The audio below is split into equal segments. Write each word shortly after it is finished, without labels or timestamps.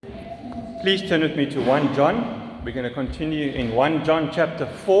Please turn with me to 1 John. We're going to continue in 1 John chapter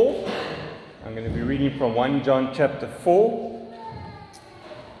 4. I'm going to be reading from 1 John chapter 4,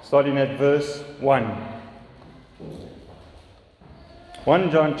 starting at verse 1.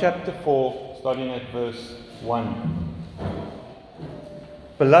 1 John chapter 4, starting at verse 1.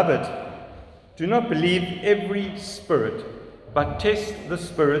 Beloved, do not believe every spirit, but test the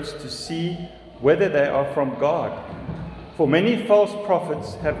spirits to see whether they are from God. For many false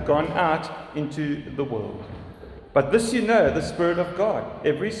prophets have gone out into the world. But this you know, the Spirit of God.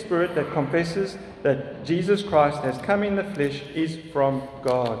 Every spirit that confesses that Jesus Christ has come in the flesh is from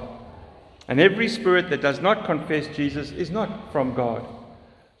God. And every spirit that does not confess Jesus is not from God.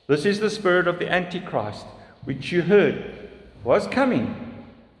 This is the spirit of the Antichrist, which you heard was coming,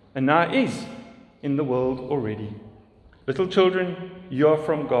 and now is in the world already. Little children, you are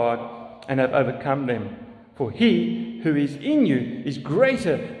from God and have overcome them. For he who is in you is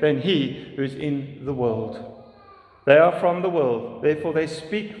greater than he who is in the world. They are from the world, therefore they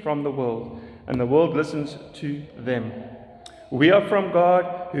speak from the world, and the world listens to them. We are from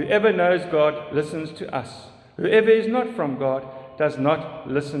God. Whoever knows God listens to us. Whoever is not from God does not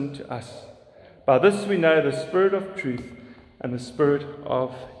listen to us. By this we know the spirit of truth and the spirit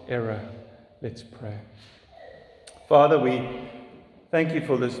of error. Let's pray. Father, we thank you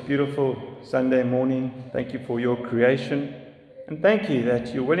for this beautiful Sunday morning. Thank you for your creation. And thank you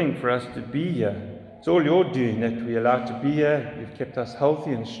that you're willing for us to be here. It's all you're doing that we're allowed to be here. You've kept us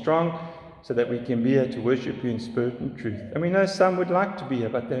healthy and strong so that we can be here to worship you in spirit and truth. And we know some would like to be here,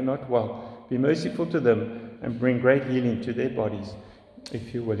 but they're not well. Be merciful to them and bring great healing to their bodies,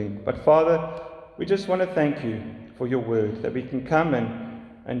 if you're willing. But Father, we just want to thank you for your word, that we can come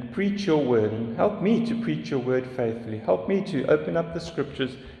and preach your word, and help me to preach your word faithfully. Help me to open up the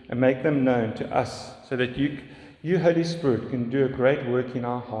scriptures and make them known to us so that you, Holy Spirit, can do a great work in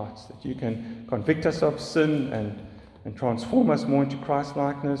our hearts, that you can convict us of sin and transform us more into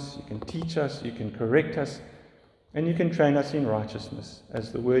Christ-likeness. You can teach us, you can correct us, and you can train us in righteousness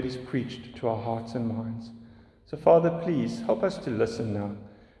as the word is preached to our hearts and minds. So Father, please help us to listen now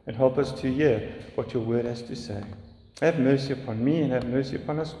and help us to hear what your word has to say. Have mercy upon me and have mercy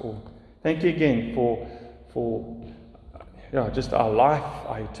upon us all. Thank you again for just our life,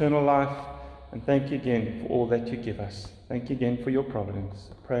 our eternal life. And thank you again for all that you give us. Thank you again for your providence.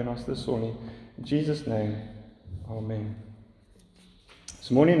 I pray and ask this only in Jesus' name. Amen.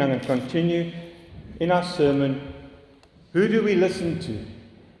 This morning I'm going to continue in our sermon, who do we listen to?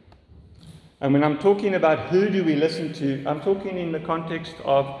 And when I'm talking about who do we listen to, I'm talking in the context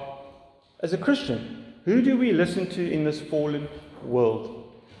of, as a Christian, who do we listen to in this fallen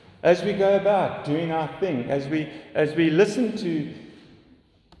world? As we go about doing our thing, as we listen to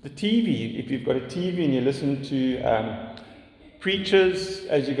the TV, if you've got a TV and you listen to preachers,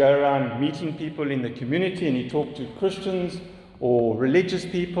 as you go around meeting people in the community and you talk to Christians or religious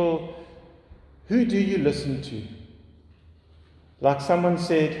people, who do you listen to? Like someone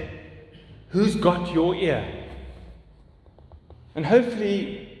said, who's got your ear? And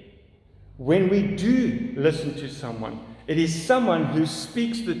hopefully, when we do listen to someone, it is someone who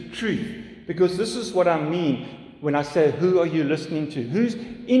speaks the truth. Because this is what I mean when I say, who are you listening to? Who's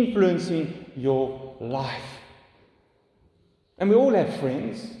influencing your life? And we all have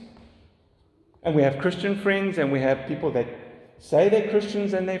friends. And we have Christian friends, and we have people that say they're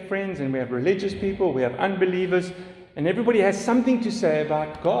Christians and they're friends, and we have religious people, we have unbelievers, and everybody has something to say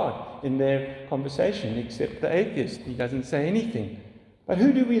about God in their conversation, except the atheist. He doesn't say anything. But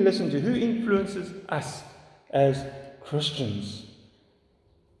who do we listen to? Who influences us as Christians?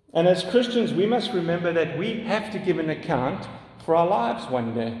 And as Christians, we must remember that we have to give an account for our lives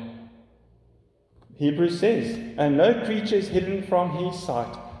one day. Hebrews says, and no creature is hidden from his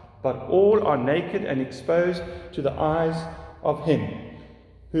sight, but all are naked and exposed to the eyes of him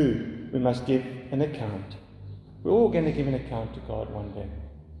who we must give an account. We're all going to give an account to God one day.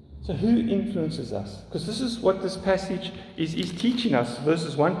 So who influences us? Because this is what this passage is teaching us.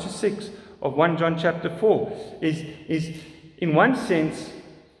 Verses 1 to 6 of 1 John chapter 4 is in one sense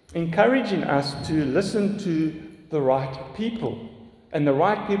encouraging us to listen to the right people. And the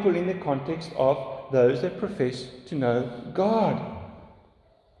right people in the context of those that profess to know God.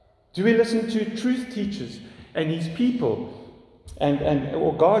 Do we listen to truth teachers and his people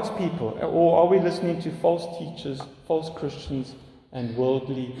or God's people? Or are we listening to false teachers, false Christians, and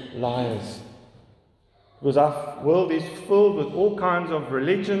worldly liars? Because our world is filled with all kinds of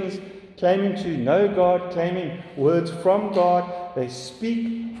religions claiming to know God, claiming words from God. They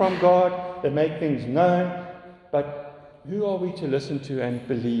speak from God. They make things known. But who are we to listen to and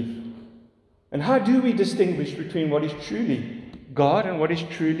believe? And how do we distinguish between what is truly God and what is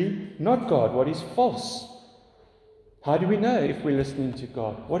truly not God, what is false. How do we know if we're listening to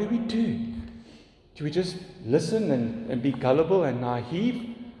God? What do we do? Do we just listen and be gullible and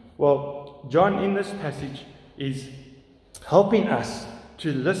naive? Well, John in this passage is helping us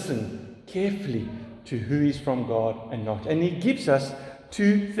to listen carefully to who is from God and not. And he gives us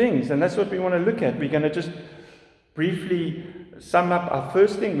two things, and that's what we want to look at. We're going to just briefly sum up our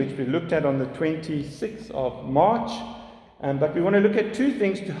first thing, which we looked at on the 26th of March. But we want to look at two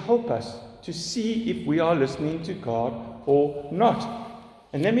things to help us to see if we are listening to God or not.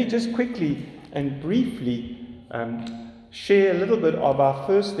 And let me just quickly and briefly share a little bit of our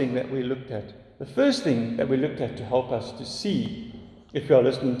first thing that we looked at. The first thing that we looked at to help us to see if we are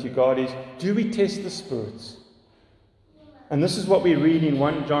listening to God is, do we test the spirits? And this is what we read in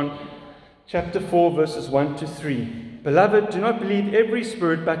 1 John chapter 4, verses 1 to 3. Beloved, do not believe every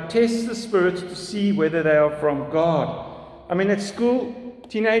spirit, but test the spirits to see whether they are from God. I mean, at school,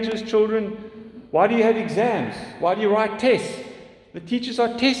 teenagers, children, why do you have exams? Why do you write tests? The teachers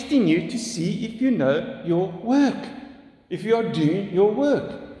are testing you to see if you know your work, if you are doing your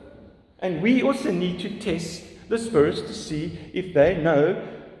work. And we also need to test the spirits to see if they know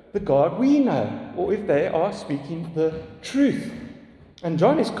the God we know, or if they are speaking the truth. And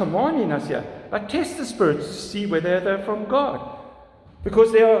John is commanding us here, test the spirits to see whether they're from God.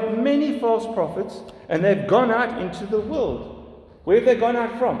 Because there are many false prophets, and they've gone out into the world. Where have they gone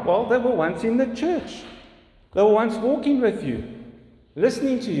out from? Well, they were once in the church. They were once walking with you,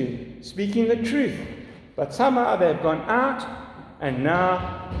 listening to you, speaking the truth. But somehow they've gone out, and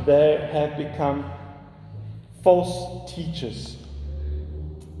now they have become false teachers.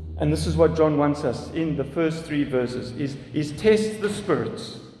 And this is what John wants us in the first 3 verses, is test the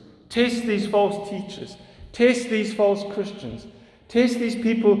spirits. Test these false teachers. Test these false Christians. Test these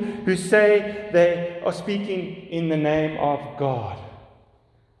people who say they are speaking in the name of God.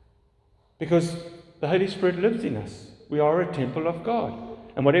 Because the Holy Spirit lives in us. We are a temple of God.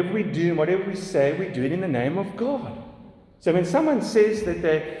 And whatever we do and whatever we say, we do it in the name of God. So when someone says that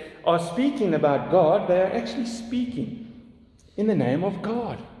they are speaking about God, they are actually speaking in the name of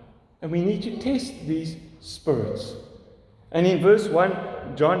God. And we need to test these spirits. And in verse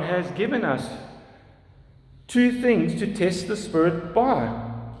 1, John has given us 2 things to test the Spirit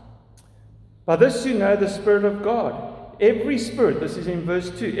by. By this you know the Spirit of God. Every spirit, this is in verse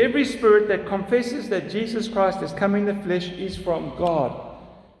 2, every spirit that confesses that Jesus Christ has come in the flesh is from God.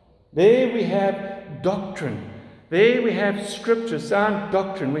 There we have doctrine. There we have scripture, sound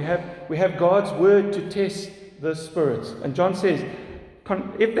doctrine. We have God's word to test the spirits. And John says,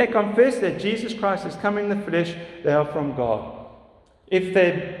 if they confess that Jesus Christ has come in the flesh, they are from God. If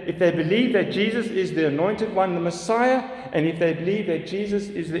they believe that Jesus is the anointed one, the Messiah, and if they believe that Jesus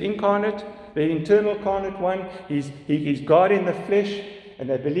is the incarnate, the internal incarnate one, he's God in the flesh, and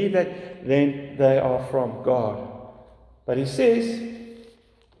they believe that, then they are from God. But he says,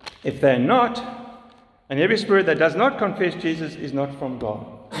 if they're not, and every spirit that does not confess Jesus is not from God.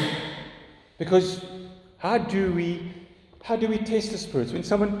 Because how do we test the spirits? When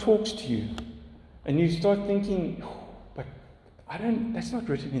someone talks to you, and you start thinking, that's not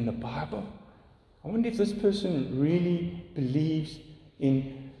written in the Bible. I wonder if this person really believes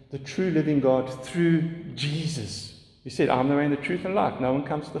in the true living God through Jesus. He said, I'm the way, the truth, and life. No one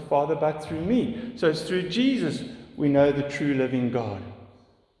comes to the Father but through me. So it's through Jesus we know the true living God.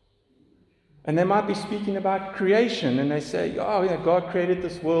 And they might be speaking about creation, and they say, oh yeah, God created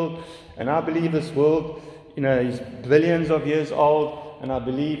this world, and I believe this world, is billions of years old, and I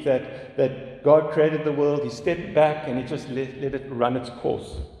believe that God created the world, he stepped back and he just let it run its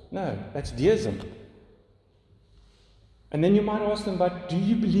course. No, that's deism. And then you might ask them, but do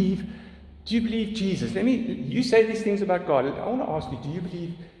you believe Jesus? You say these things about God. I want to ask you, do you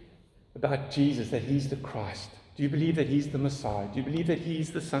believe about Jesus, that he's the Christ? Do you believe that he's the Messiah? Do you believe that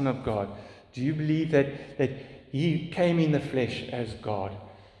he's the Son of God? Do you believe that he came in the flesh as God?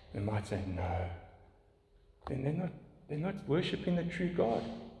 They might say, no. Then they're not worshipping the true God.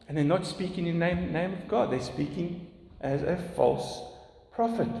 And they're not speaking in the name of God. They're speaking as a false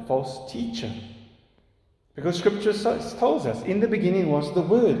prophet, false teacher. Because Scripture tells us, in the beginning was the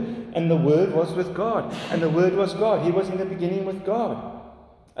Word, and the Word was with God, and the Word was God. He was in the beginning with God.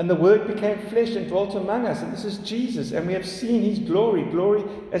 And the Word became flesh and dwelt among us, and this is Jesus. And we have seen his glory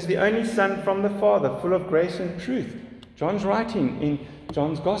as the only Son from the Father, full of grace and truth. John's writing in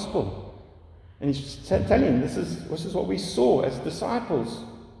John's Gospel. And he's telling, this is what we saw as disciples.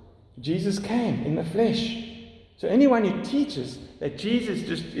 Jesus came in the flesh. So anyone who teaches that Jesus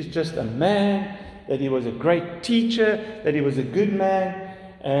is just a man, that he was a great teacher, that he was a good man,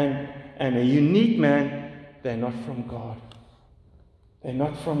 and a unique man, they're not from God. They're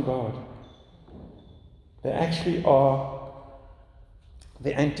not from God. They actually are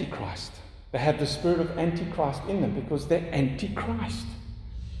the Antichrist. They have the spirit of Antichrist in them because they're Antichrist.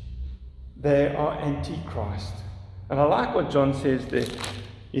 They are Antichrist. And I like what John says there.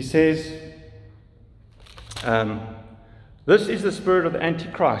 He says, this is the spirit of the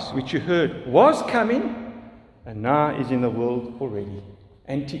Antichrist, which you heard was coming, and now is in the world already.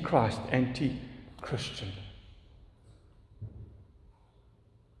 Antichrist, anti-Christian.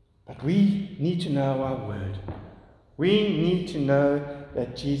 But we need to know our word. We need to know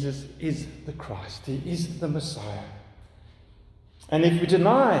that Jesus is the Christ. He is the Messiah. And if we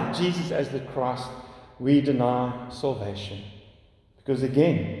deny Jesus as the Christ, we deny salvation. Because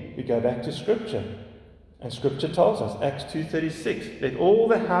again, we go back to Scripture. And Scripture tells us, Acts 2:36, let all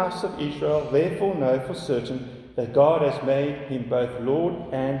the house of Israel therefore know for certain that God has made him both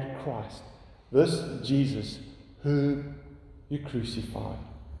Lord and Christ, this Jesus whom you crucified.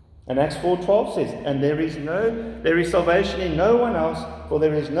 And Acts 4:12 says, and there is salvation in no one else, for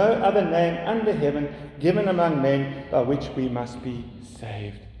there is no other name under heaven given among men by which we must be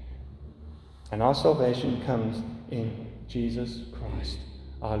saved. And our salvation comes in Jesus Christ,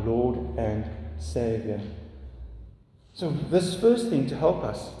 our Lord and Savior. So this first thing to help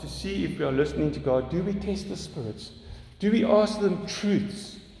us to see if we are listening to God, do we test the spirits? Do we ask them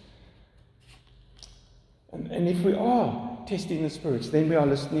truths? And if we are testing the spirits, then we are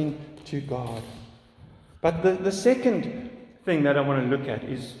listening to God. But the second thing that I want to look at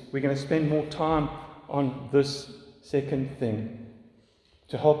is we're going to spend more time on this second thing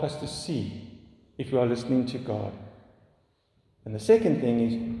to help us to see if we are listening to God. And the second thing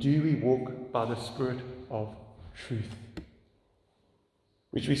is, do we walk by the Spirit of truth?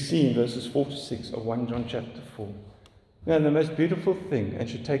 Which we see in verses 4 to 6 of 1 John chapter 4. Now, the most beautiful thing, and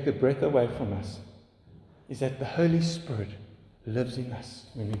should take the breath away from us, is that the Holy Spirit lives in us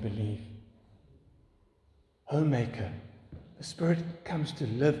when we believe. Homemaker, the Spirit comes to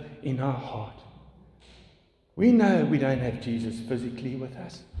live in our heart. We know we don't have Jesus physically with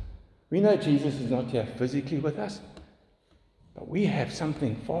us. We know Jesus is not here physically with us. But we have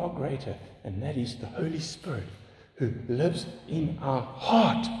something far greater, and that is the Holy Spirit who lives in our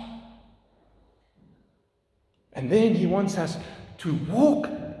heart. And then he wants us to walk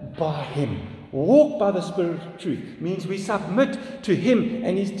by him. Walk by the Spirit of truth means we submit to him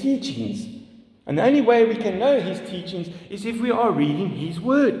and his teachings. And the only way we can know his teachings is if we are reading his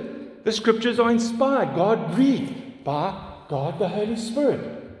word. The scriptures are inspired, God-breathed by God the Holy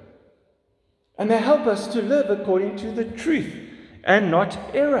Spirit. And they help us to live according to the truth and not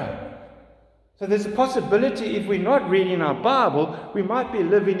error. So there's a possibility if we're not reading our Bible, we might be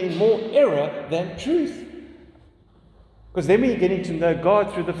living in more error than truth. Because then we're getting to know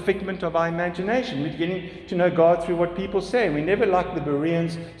God through the figment of our imagination. We're getting to know God through what people say. We never, like the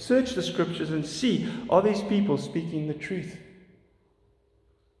Bereans, search the scriptures and see, are these people speaking the truth?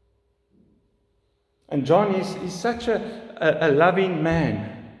 And John is such a loving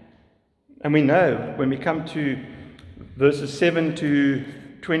man. And we know when we come to verses 7 to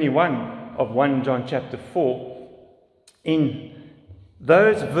 21 of 1 John chapter 4, in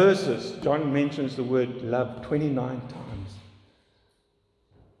those verses, John mentions the word love 29 times.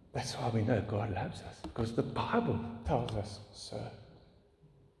 That's why we know God loves us, because the Bible tells us so.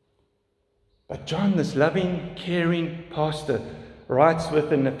 But John, this loving, caring pastor, writes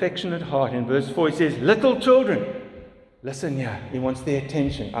with an affectionate heart in verse 4, he says, little children, listen here. He wants their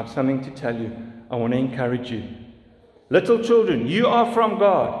attention. I have something to tell you. I want to encourage you. Little children, you are from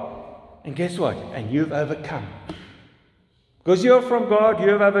God. And guess what? And you've overcome. Because you are from God, you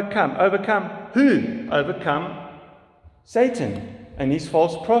have overcome. Overcome who? Overcome Satan and his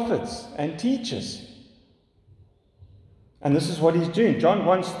false prophets and teachers. And this is what he's doing. John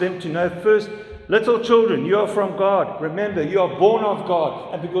wants them to know first, little children, you are from God. Remember, you are born of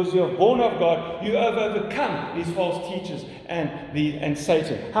God. And because you are born of God, you have overcome these false teachers and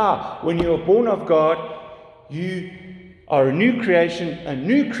Satan. How? When you are born of God, you are a new creation, a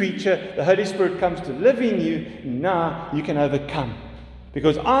new creature. The Holy Spirit comes to live in you. Now you can overcome.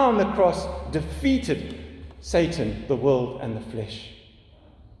 Because I on the cross defeated Satan, the world, and the flesh.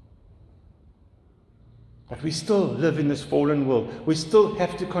 But we still live in this fallen world. We still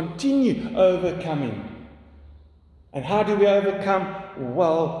have to continue overcoming. And how do we overcome?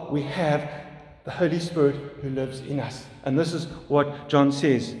 Well, we have the Holy Spirit who lives in us. And this is what John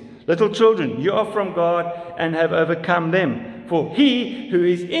says. Little children, you are from God and have overcome them. For he who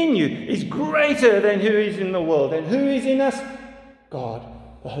is in you is greater than who is in the world. And who is in us? God,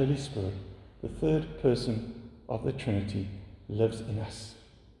 the Holy Spirit, the third person of the Trinity, lives in us.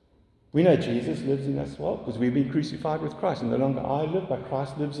 We know Jesus lives in us well because we've been crucified with Christ. And no longer I live, but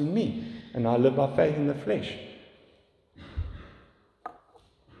Christ lives in me. And I live by faith in the flesh.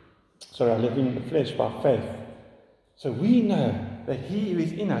 I live in the flesh by faith. So we know that he who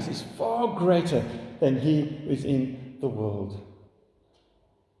is in us is far greater than he who is in the world.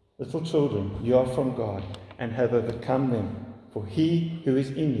 Little children, you are from God and have overcome them. For he who is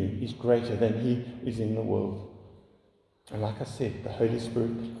in you is greater than he who is in the world. And like I said, the Holy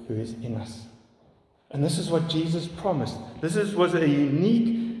Spirit who is in us. And this is what Jesus promised. This was a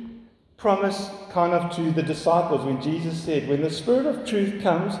unique promise kind of to the disciples when Jesus said, when the Spirit of truth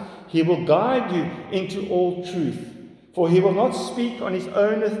comes, he will guide you into all truth. For he will not speak on his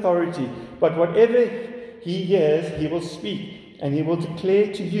own authority, but whatever he hears, he will speak, and he will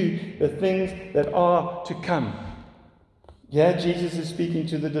declare to you the things that are to come. Yeah, Jesus is speaking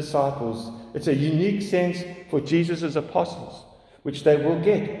to the disciples. It's a unique sense for Jesus' apostles, which they will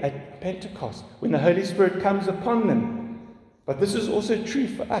get at Pentecost, when the Holy Spirit comes upon them. But this is also true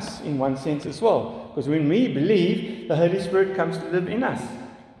for us in one sense as well, because when we believe, the Holy Spirit comes to live in us.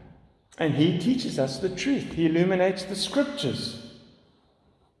 And he teaches us the truth. He illuminates the scriptures.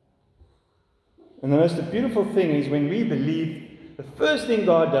 And the most beautiful thing is when we believe, the first thing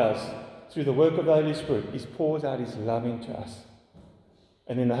God does through the work of the Holy Spirit is pours out his love into us.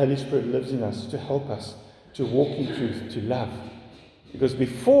 And then the Holy Spirit lives in us to help us to walk in truth, to love. Because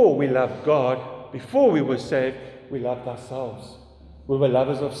before we loved God, before we were saved, we loved ourselves. We were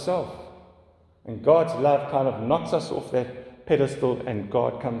lovers of self. And God's love kind of knocks us off that pedestal, and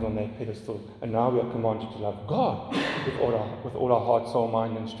God comes on that pedestal. And now we are commanded to love God with all our heart, soul,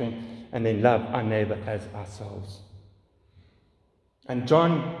 mind, and strength, and then love our neighbor as ourselves. And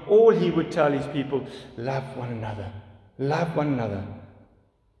John, all he would tell his people, love one another, love one another,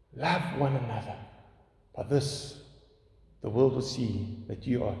 love one another. By this, the world will see that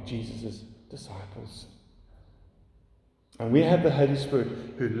you are Jesus' disciples. And we have the Holy Spirit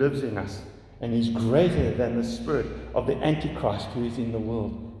who lives in us. And he's greater than the spirit of the Antichrist who is in the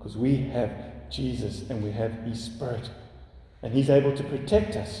world. Because we have Jesus and we have his Spirit. And he's able to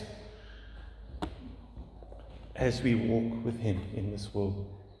protect us as we walk with him in this world.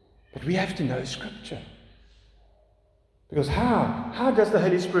 But we have to know Scripture. Because how does the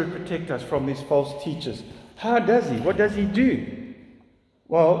Holy Spirit protect us from these false teachers? How does he? What does he do?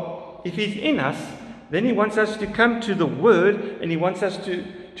 Well, if he's in us, then he wants us to come to the Word, and he wants us to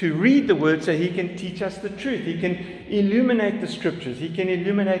read the Word so he can teach us the truth. He can illuminate the Scriptures. He can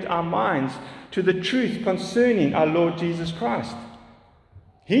illuminate our minds to the truth concerning our Lord Jesus Christ.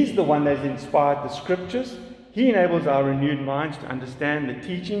 He's the one that's inspired the Scriptures. He enables our renewed minds to understand the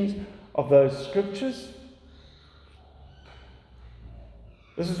teachings of those Scriptures.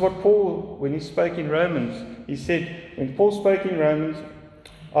 This is what Paul, when he spoke in Romans, he said, when Paul spoke in Romans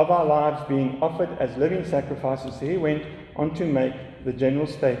of our lives being offered as living sacrifices, he went on to make the general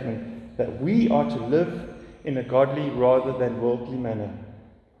statement that we are to live in a godly rather than worldly manner.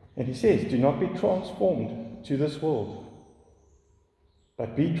 And he says, do not be transformed to this world,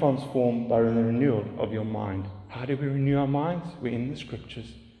 but be transformed by the renewal of your mind. How do we renew our minds? We're in the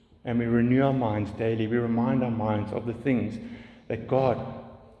Scriptures, and we renew our minds daily. We remind our minds of the things that God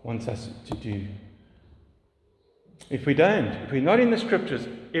wants us to do. If we're not in the Scriptures,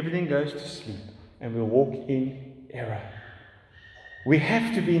 everything goes to sleep, and we'll walk in error. We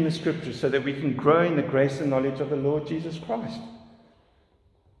have to be in the Scriptures so that we can grow in the grace and knowledge of the Lord Jesus Christ.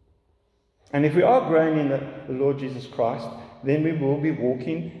 And if we are growing in the Lord Jesus Christ, then we will be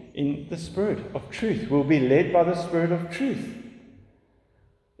walking in the Spirit of truth. We'll be led by the Spirit of truth.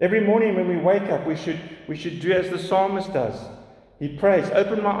 Every morning when we wake up, we should do as the psalmist does. He prays,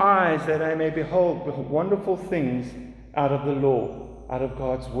 open my eyes that I may behold wonderful things out of the law, out of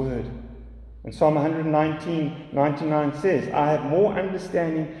God's Word. And Psalm 119:99 says, I have more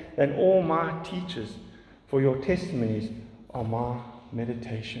understanding than all my teachers, for your testimonies are my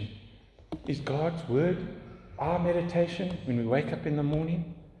meditation. Is God's Word our meditation when we wake up in the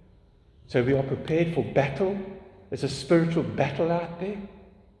morning? So we are prepared for battle. There's a spiritual battle out there.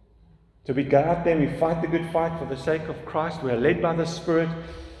 So we go out there and we fight the good fight for the sake of Christ. We are led by the Spirit.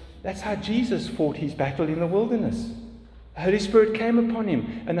 That's how Jesus fought his battle in the wilderness. The Holy Spirit came upon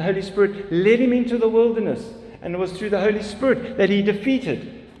him, and the Holy Spirit led him into the wilderness. And it was through the Holy Spirit that he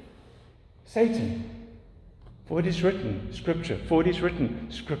defeated Satan. For it is written, Scripture. For it is written,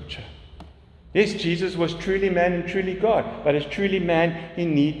 Scripture. Yes, Jesus was truly man and truly God, but as truly man, he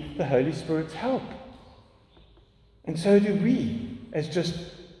needed the Holy Spirit's help. And so do we, as just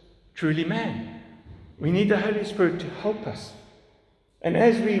truly man. We need the Holy Spirit to help us. And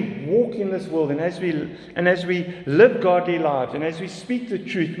as we walk in this world, and as we live godly lives, and as we speak the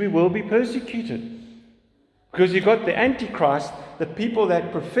truth, we will be persecuted. Because you've got the Antichrist, the people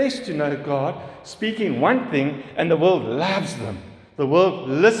that profess to know God, speaking one thing, and the world loves them. The world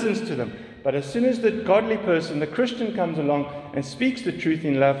listens to them. But as soon as the godly person, the Christian, comes along and speaks the truth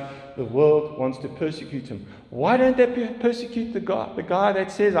in love, the world wants to persecute him. Why don't they persecute the guy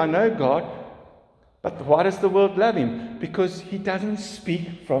that says, I know God? But why does the world love him? Because he doesn't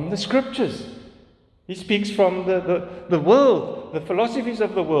speak from the Scriptures. He speaks from the world, the philosophies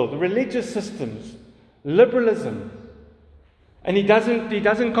of the world, the religious systems, liberalism. And he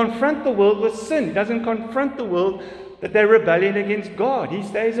doesn't confront the world with sin. He doesn't confront the world that they're rebelling against God. He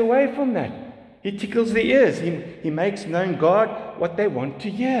stays away from that. He tickles the ears. He makes known God what they want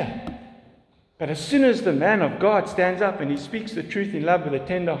to hear. But as soon as the man of God stands up and he speaks the truth in love with a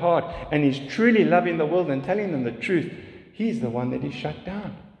tender heart, and he's truly loving the world and telling them the truth, he's the one that is shut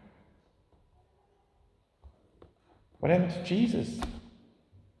down. What happened to Jesus?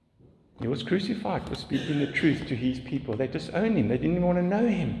 He was crucified for speaking the truth to his people. They disowned him. They didn't even want to know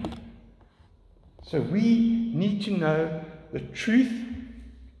him. So we need to know the truth,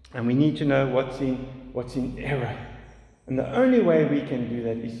 and we need to know what's in error. And the only way we can do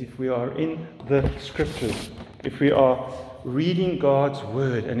that is if we are in the Scriptures, if we are reading God's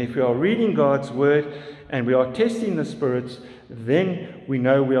Word. And if we are reading God's Word and we are testing the spirits, then we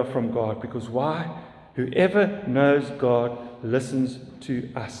know we are from God. Because why? Whoever knows God listens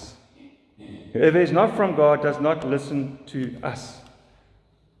to us. Whoever is not from God does not listen to us.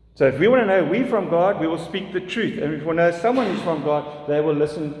 So if we want to know we're from God, we will speak the truth. And if we want to know someone is from God, they will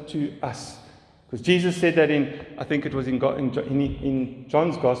listen to us. Because Jesus said that I think it was in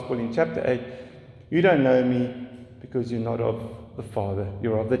John's Gospel in chapter 8, you don't know me because you're not of the Father,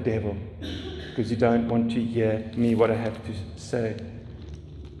 you're of the devil. Because you don't want to hear me, what I have to say.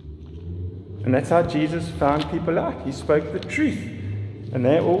 And that's how Jesus found people out. He spoke the truth. And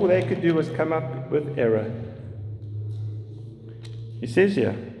all they could do was come up with error. He says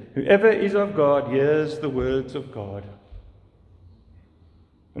here, whoever is of God hears the words of God.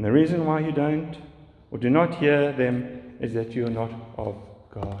 And the reason why you don't or do not hear them is that you are not of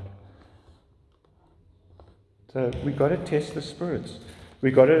God. So we've got to test the spirits.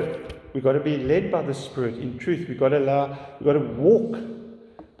 We've got to be led by the Spirit in truth. We've got to walk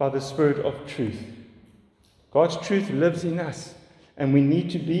by the Spirit of truth. God's truth lives in us. And we need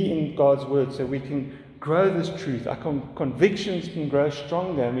to be in God's Word so we can grow this truth. Our convictions can grow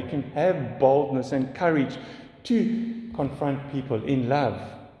stronger, and we can have boldness and courage to confront people in love.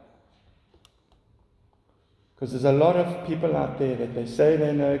 Because there's a lot of people out there that they say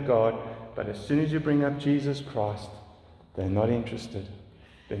they know God, but as soon as you bring up Jesus Christ, they're not interested.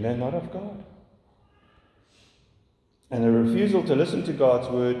 Then they're not of God. And a refusal to listen to God's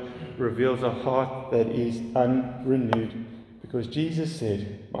Word reveals a heart that is unrenewed. Because Jesus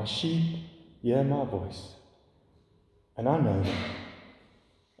said, my sheep hear my voice, and I know them,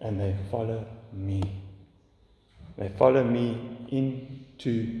 and they follow me. They follow me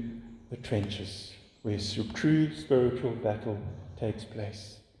into the trenches where true spiritual battle takes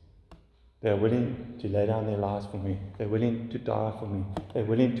place. They're willing to lay down their lives for me. They're willing to die for me. They're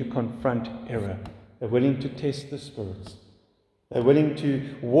willing to confront error. They're willing to test the spirits. They're willing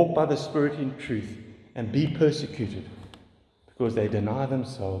to walk by the Spirit in truth and be persecuted. Because they deny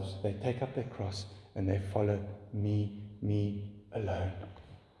themselves, they take up their cross, and they follow me alone.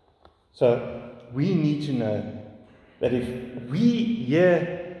 So we need to know that if we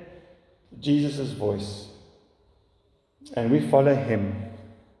hear Jesus' voice and we follow him,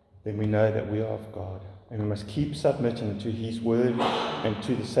 then we know that we are of God. And we must keep submitting to his word and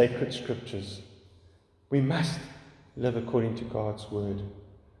to the sacred scriptures. We must live according to God's word.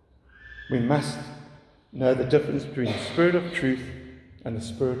 We must know the difference between the spirit of truth and the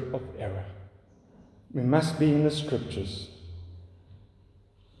spirit of error. We must be in the scriptures.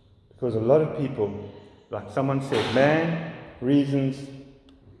 Because a lot of people, like someone said, man reasons,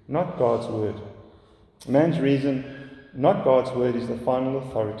 not God's word. Man's reason, not God's word, is the final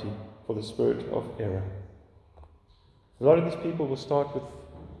authority for the spirit of error. A lot of these people will start with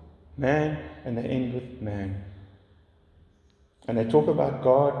man and they end with man. And they talk about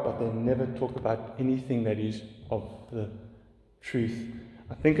God, but they never talk about anything that is of the truth.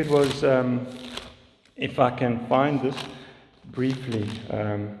 I think it was, if I can find this briefly,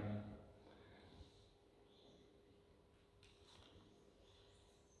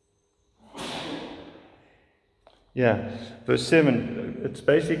 verse 7. It's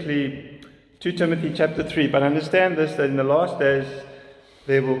basically 2 Timothy chapter 3. But understand this, that in the last days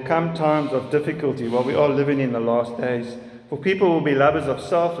there will come times of difficulty. While we are living in the last days, For people will be lovers of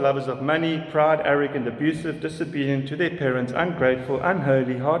self, lovers of money, proud, arrogant, abusive, disobedient to their parents, ungrateful,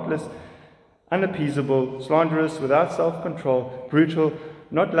 unholy, heartless, unappeasable, slanderous, without self-control, brutal,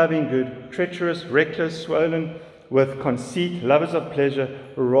 not loving good, treacherous, reckless, swollen with conceit, lovers of pleasure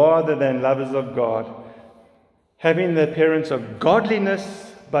rather than lovers of God, having the appearance of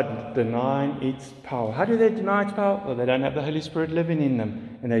godliness but denying its power. How do they deny its power? Well, they don't have the Holy Spirit living in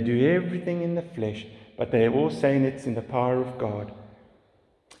them, and they do everything in the flesh, but they are all saying it's in the power of God.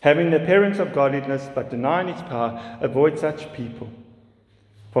 Having the appearance of godliness but denying its power, avoid such people.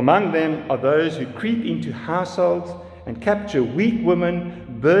 For among them are those who creep into households and capture weak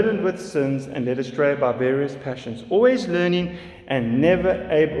women burdened with sins and led astray by various passions, always learning and never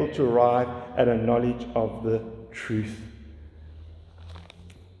able to arrive at a knowledge of the truth.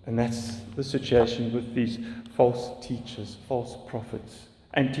 And that's the situation with these false teachers, false prophets,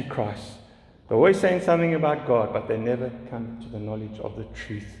 antichrists. They're always saying something about God, but they never come to the knowledge of the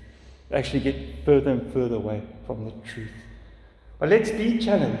truth. They actually get further and further away from the truth. But let's be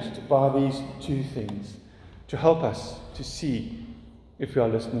challenged by these two things to help us to see if we are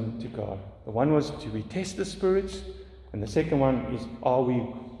listening to God. The one was, do we test the spirits? And the second one is, are we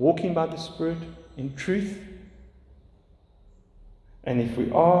walking by the Spirit in truth? And if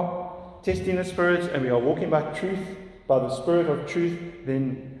we are testing the spirits and we are walking by truth, by the Spirit of truth,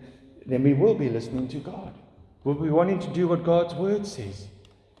 then we will be listening to God. We'll be wanting to do what God's Word says.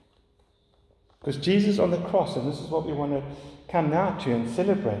 Because Jesus on the cross, and this is what we want to come now to and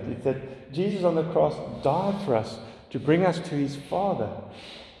celebrate, is that Jesus on the cross died for us to bring us to His Father,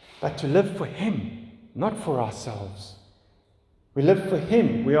 but to live for Him, not for ourselves. We live for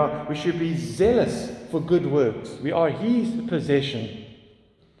Him. We should be zealous for good works. We are His possession.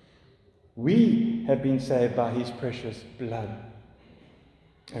 We have been saved by His precious blood.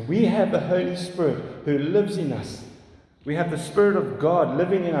 And we have the Holy Spirit who lives in us. We have the Spirit of God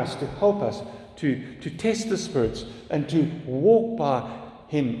living in us to help us to test the spirits and to walk by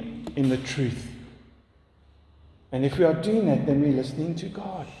Him in the truth. And if we are doing that, then we're listening to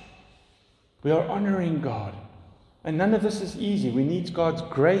God. We are honoring God. And none of this is easy. We need God's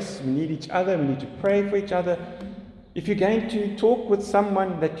grace. We need each other. We need to pray for each other. If you're going to talk with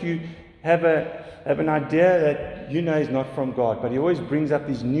someone that you have an idea that you know is not from God, but he always brings up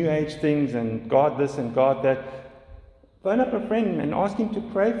these new age things and God this and God that, phone up a friend and ask him to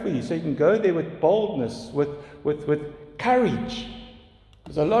pray for you so you can go there with boldness, with courage.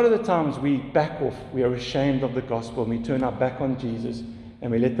 Because a lot of the times we back off, we are ashamed of the gospel, and we turn our back on Jesus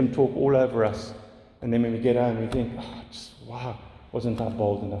and we let them talk all over us. And then when we get home, we think, wow, wasn't I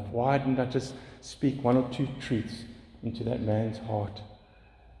bold enough? Why didn't I just speak one or two truths into that man's heart?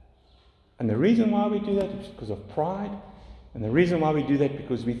 And the reason why we do that is because of pride. And the reason why we do that is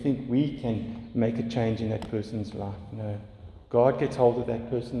because we think we can make a change in that person's life. No. God gets hold of that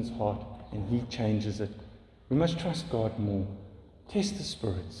person's heart and He changes it. We must trust God more. Test the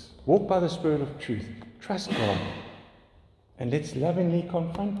spirits. Walk by the Spirit of truth. Trust God. And let's lovingly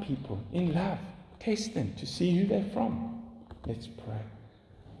confront people in love. Test them to see who they're from. Let's pray.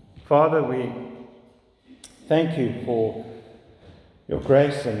 Father, we thank you for your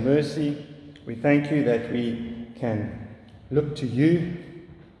grace and mercy. We thank you that we can look to you.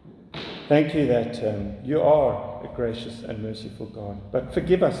 Thank you that you are a gracious and merciful God. But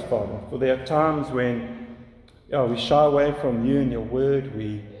forgive us, Father, for there are times when we shy away from you and your word.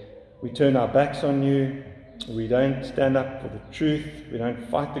 We turn our backs on you. We don't stand up for the truth. We don't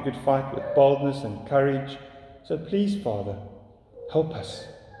fight the good fight with boldness and courage. So please, Father, help us.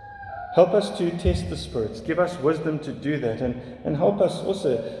 Help us to test the spirits. Give us wisdom to do that. And help us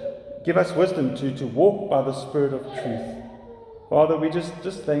also, give us wisdom to walk by the Spirit of truth. Father, we just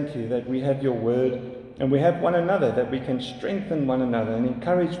thank you that we have your word and we have one another, that we can strengthen one another and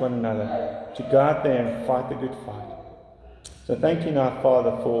encourage one another to go out there and fight the good fight. So thank you now,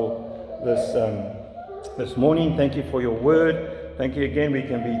 Father, for this morning. Thank you for your word. Thank you again. We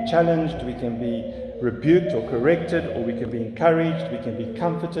can be challenged, we can be rebuked or corrected, or we can be encouraged, we can be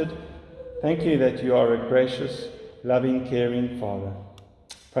comforted. Thank you that you are a gracious, loving, caring Father.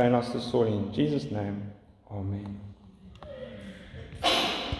 Pray and ask this all in Jesus' name. Amen.